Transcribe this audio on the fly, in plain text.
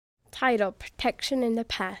title, Protection in the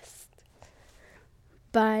Past,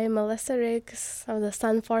 by Melissa Riggs of the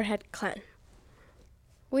Sun Forehead Clan.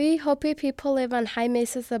 We Hopi people live on high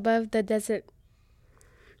mesas above the desert.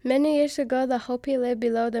 Many years ago, the Hopi lived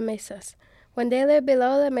below the mesas. When they lived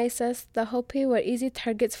below the mesas, the Hopi were easy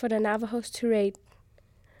targets for the Navajos to raid.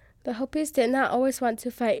 The Hopis did not always want to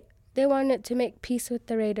fight. They wanted to make peace with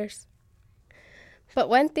the raiders. But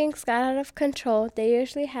when things got out of control, they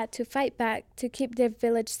usually had to fight back to keep their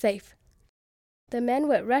village safe. The men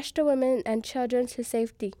would rush the women and children to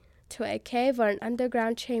safety, to a cave or an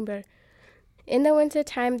underground chamber. In the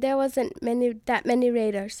wintertime, there wasn't that many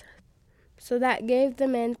raiders, so that gave the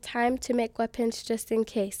men time to make weapons just in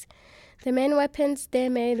case. The main weapons they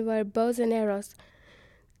made were bows and arrows.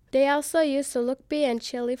 They also used Sulukpi and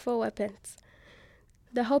chili for weapons.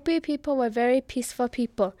 The Hopi people were very peaceful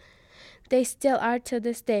people. They still are to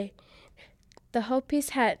this day. The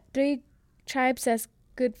Hopis had 3 tribes as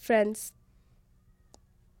good friends.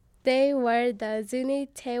 They were the Zuni,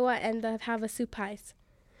 Tewa, and the Havasupais.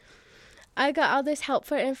 I got all this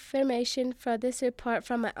helpful information for this report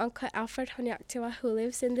from my Uncle Alfred Honyaktewa, who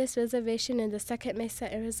lives in this reservation in the Second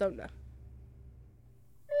Mesa, Arizona.